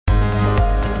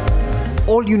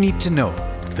all you need to know,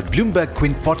 the Bloomberg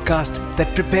Quint podcast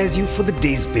that prepares you for the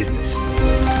day's business.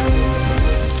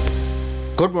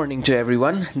 Good morning to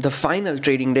everyone. The final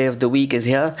trading day of the week is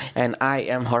here, and I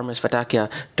am Hormuz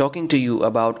Fatakia talking to you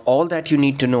about all that you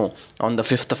need to know on the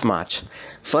 5th of March.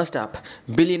 First up,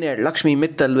 billionaire Lakshmi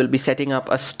Mittal will be setting up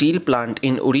a steel plant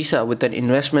in Odisha with an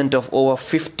investment of over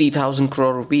 50,000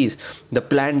 crore rupees. The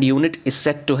planned unit is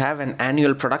set to have an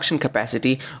annual production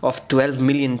capacity of 12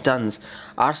 million tons.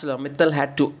 ArcelorMittal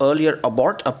had to earlier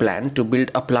abort a plan to build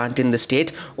a plant in the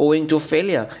state owing to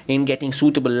failure in getting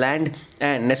suitable land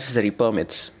and necessary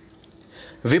permits.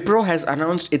 Wipro has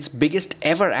announced its biggest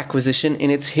ever acquisition in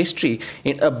its history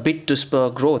in a bid to spur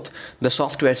growth. The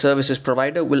software services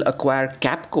provider will acquire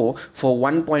Capco for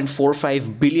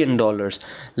 $1.45 billion.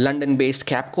 London-based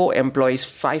Capco employs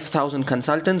 5,000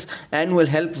 consultants and will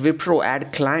help Wipro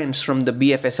add clients from the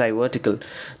BFSI vertical.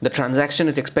 The transaction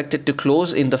is expected to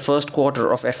close in the first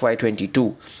quarter of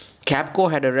FY22. Capco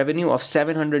had a revenue of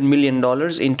 $700 million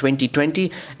in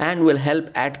 2020 and will help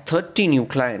add 30 new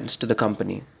clients to the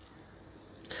company.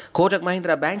 Kotak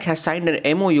Mahindra Bank has signed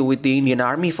an MOU with the Indian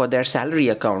Army for their salary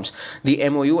accounts. The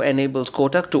MOU enables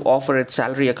Kotak to offer its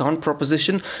salary account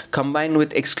proposition combined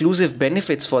with exclusive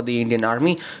benefits for the Indian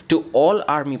Army to all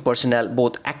Army personnel,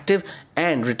 both active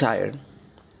and retired.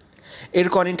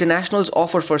 Ircon International's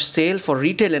offer for sale for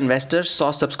retail investors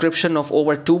saw subscription of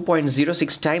over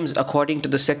 2.06 times according to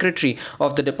the Secretary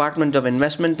of the Department of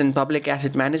Investment and Public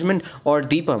Asset Management, or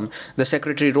DIPAM. The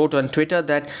Secretary wrote on Twitter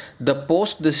that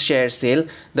post this share sale,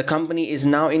 the company is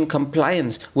now in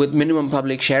compliance with minimum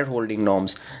public shareholding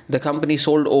norms. The company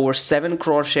sold over 7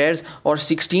 crore shares or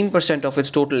 16% of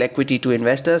its total equity to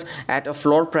investors at a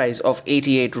floor price of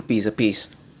 88 rupees apiece.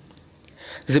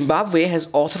 Zimbabwe has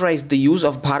authorized the use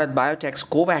of Bharat Biotech's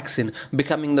Covaxin,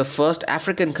 becoming the first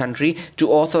African country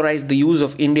to authorize the use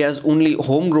of India's only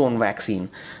homegrown vaccine.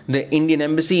 The Indian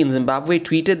Embassy in Zimbabwe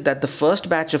tweeted that the first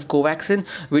batch of Covaxin,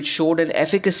 which showed an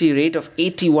efficacy rate of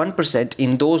 81%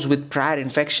 in those with prior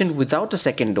infection without a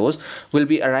second dose, will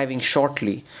be arriving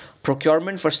shortly.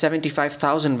 Procurement for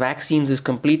 75,000 vaccines is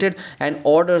completed and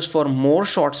orders for more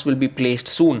shots will be placed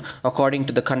soon, according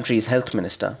to the country's health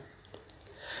minister.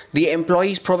 The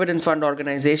Employees Provident Fund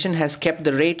Organization has kept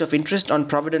the rate of interest on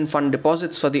Provident Fund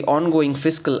deposits for the ongoing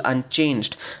fiscal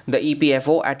unchanged. The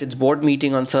EPFO at its board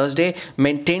meeting on Thursday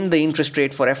maintained the interest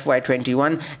rate for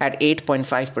FY21 at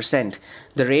 8.5%.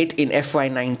 The rate in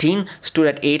FY19 stood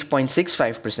at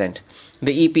 8.65%.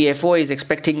 The EPFO is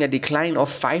expecting a decline of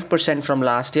 5% from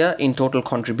last year in total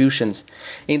contributions.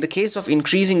 In the case of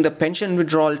increasing the pension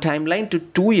withdrawal timeline to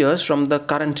 2 years from the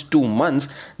current 2 months,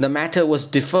 the matter was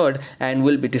deferred and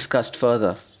will be discussed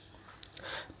further.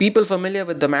 People familiar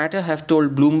with the matter have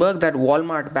told Bloomberg that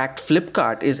Walmart-backed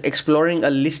Flipkart is exploring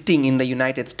a listing in the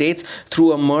United States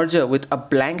through a merger with a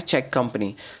blank check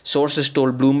company. Sources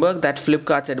told Bloomberg that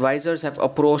Flipkart's advisors have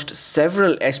approached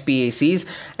several SPACs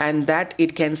and that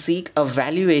it can seek a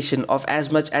valuation of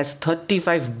as much as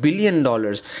 $35 billion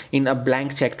in a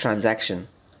blank check transaction.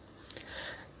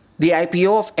 The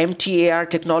IPO of MTAR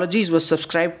Technologies was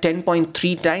subscribed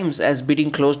 10.3 times as bidding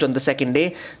closed on the second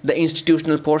day. The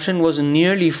institutional portion was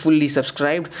nearly fully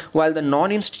subscribed, while the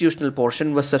non-institutional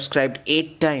portion was subscribed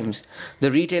 8 times. The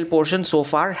retail portion so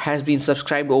far has been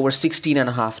subscribed over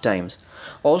 16.5 times.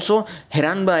 Also,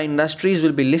 Hiranba Industries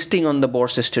will be listing on the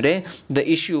bourses today.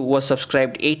 The issue was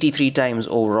subscribed 83 times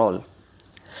overall.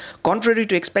 Contrary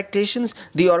to expectations,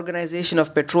 the Organization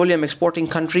of Petroleum Exporting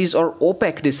Countries, or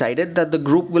OPEC, decided that the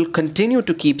group will continue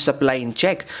to keep supply in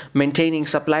check, maintaining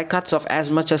supply cuts of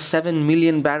as much as 7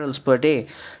 million barrels per day.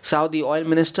 Saudi Oil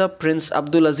Minister Prince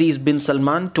Abdulaziz bin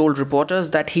Salman told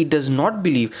reporters that he does not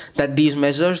believe that these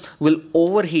measures will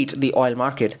overheat the oil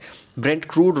market. Brent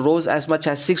crude rose as much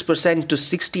as 6% to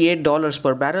 $68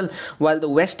 per barrel, while the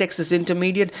West Texas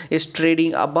Intermediate is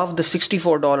trading above the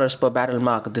 $64 per barrel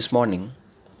mark this morning.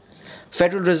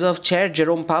 Federal Reserve Chair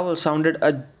Jerome Powell sounded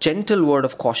a gentle word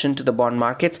of caution to the bond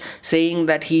markets, saying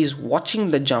that he is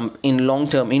watching the jump in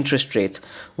long-term interest rates.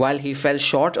 While he fell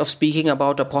short of speaking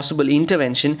about a possible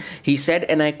intervention, he said,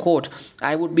 and I quote,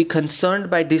 "I would be concerned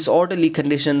by disorderly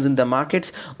conditions in the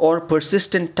markets or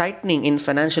persistent tightening in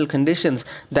financial conditions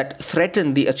that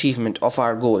threaten the achievement of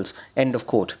our goals." End of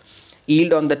quote.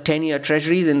 Yield on the 10-year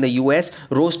treasuries in the US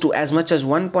rose to as much as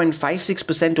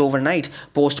 1.56% overnight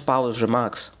post Powell's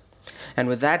remarks. And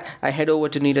with that, I head over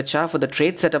to Neeraj Shah for the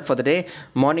trade setup for the day.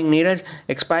 Morning, Neeraj.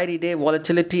 Expiry day,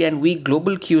 volatility and weak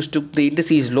global cues took the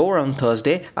indices lower on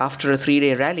Thursday after a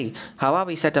 3-day rally. How are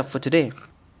we set up for today?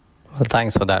 Well,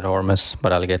 thanks for that, Hormuz,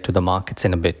 but I'll get to the markets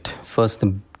in a bit. First,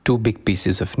 the two big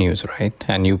pieces of news, right?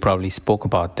 And you probably spoke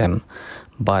about them.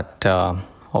 But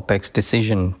OPEC's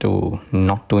decision to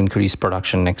not to increase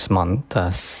production next month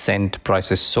sent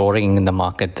prices soaring in the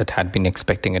market that had been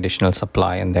expecting additional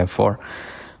supply, and therefore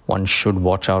one should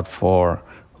watch out for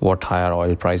what higher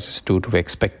oil prices do to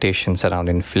expectations around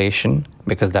inflation,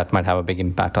 because that might have a big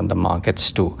impact on the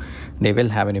markets too. They will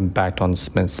have an impact on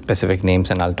specific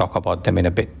names, and I'll talk about them in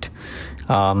a bit.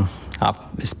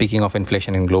 Speaking of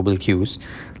inflation and global cues,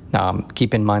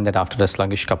 keep in mind that after a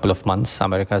sluggish couple of months,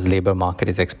 America's labor market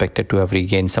is expected to have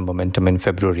regained some momentum in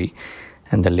February,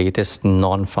 and the latest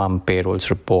non-farm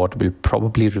payrolls report will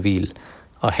probably reveal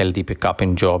a healthy pickup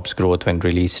in jobs growth when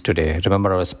released today.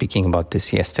 Remember, I was speaking about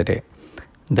this yesterday.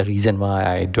 The reason why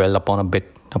I dwell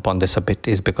upon this a bit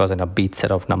is because an upbeat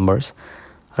set of numbers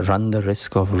run the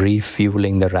risk of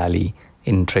refueling the rally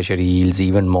in treasury yields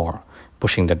even more,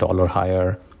 pushing the dollar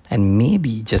higher, and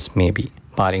maybe, just maybe,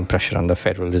 barring pressure on the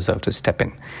Federal Reserve to step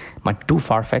in. Might too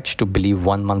far-fetched to believe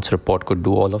 1 month's report could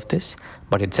do all of this,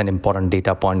 but it's an important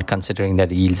data point considering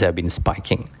that yields have been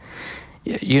spiking.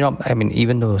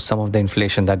 Even though some of the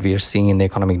inflation that we are seeing in the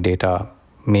economic data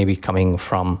may be coming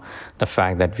from the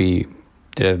fact that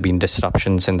there have been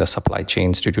disruptions in the supply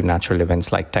chains due to natural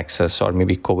events like Texas or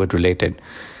maybe COVID-related,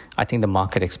 I think the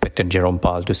market expected Jerome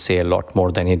Powell to say a lot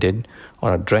more than he did,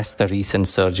 or address the recent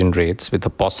surge in rates with a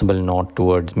possible nod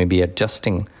towards maybe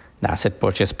adjusting the asset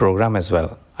purchase program as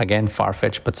well. Again,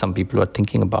 far-fetched, but some people are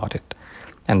thinking about it.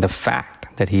 And the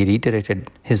fact that he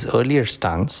reiterated his earlier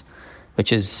stance,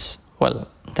 which is,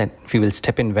 that we will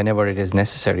step in whenever it is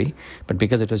necessary, but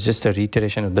because it was just a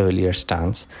reiteration of the earlier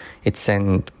stance, it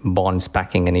sent bonds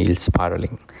packing and yields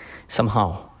spiraling.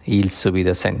 Somehow, yields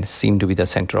seem to be the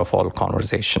center of all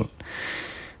conversation.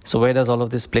 So where does all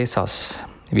of this place us?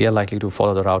 We are likely to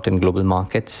follow the route in global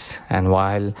markets, and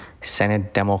while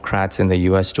Senate Democrats in the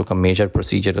US took a major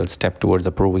procedural step towards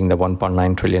approving the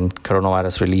 $1.9 trillion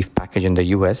coronavirus relief package in the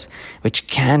US, which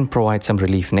can provide some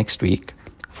relief next week,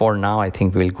 for now, I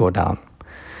think we'll go down.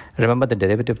 Remember, the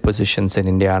derivative positions in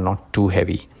India are not too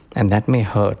heavy, and that may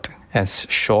hurt, as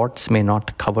shorts may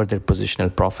not cover their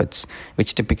positional profits,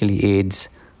 which typically aids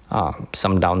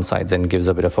some downsides and gives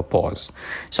a bit of a pause.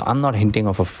 So I'm not hinting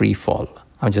of a free fall.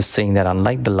 I'm just saying that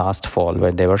unlike the last fall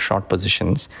where there were short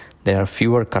positions, there are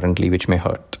fewer currently, which may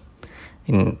hurt.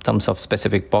 In terms of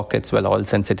specific pockets, oil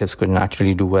sensitives could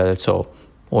naturally do well, so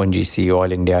ONGC,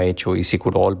 Oil India, HOEC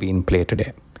could all be in play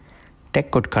today.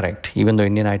 Tech could correct, even though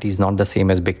Indian IT is not the same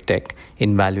as big tech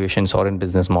in valuations or in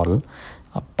business model,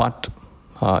 but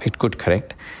it could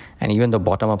correct. And even the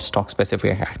bottom-up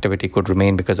stock-specific activity could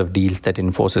remain because of deals that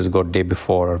Infosys got day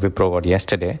before or Wipro got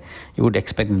yesterday. You would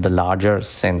expect that the larger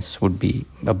sense would be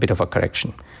a bit of a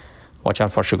correction. Watch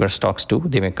out for sugar stocks too.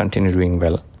 They may continue doing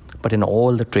well. But in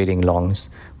all the trading longs,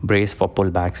 brace for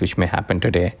pullbacks which may happen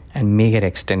today and may get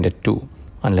extended too,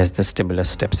 unless the stimulus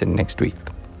steps in next week.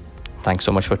 Thanks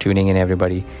so much for tuning in,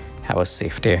 everybody. Have a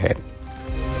safe day ahead.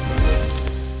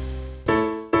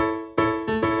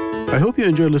 I hope you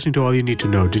enjoyed listening to All You Need to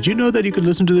Know. Did you know that you could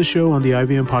listen to the show on the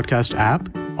IVM Podcast app?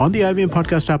 On the IVM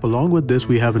Podcast app, along with this,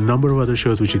 we have a number of other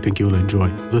shows which you think you'll enjoy.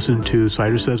 Listen to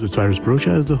Cyrus Says with Cyrus Brocha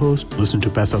as the host. Listen to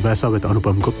Paisa Vaisa with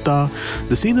Anupam Gupta.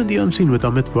 The Scene and the Unseen with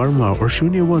Amit Verma, or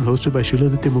Shunya One hosted by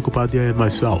Shiladitya Mukhopadhyay and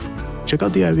myself. Check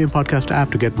out the IVM Podcast app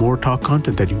to get more talk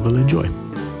content that you will enjoy.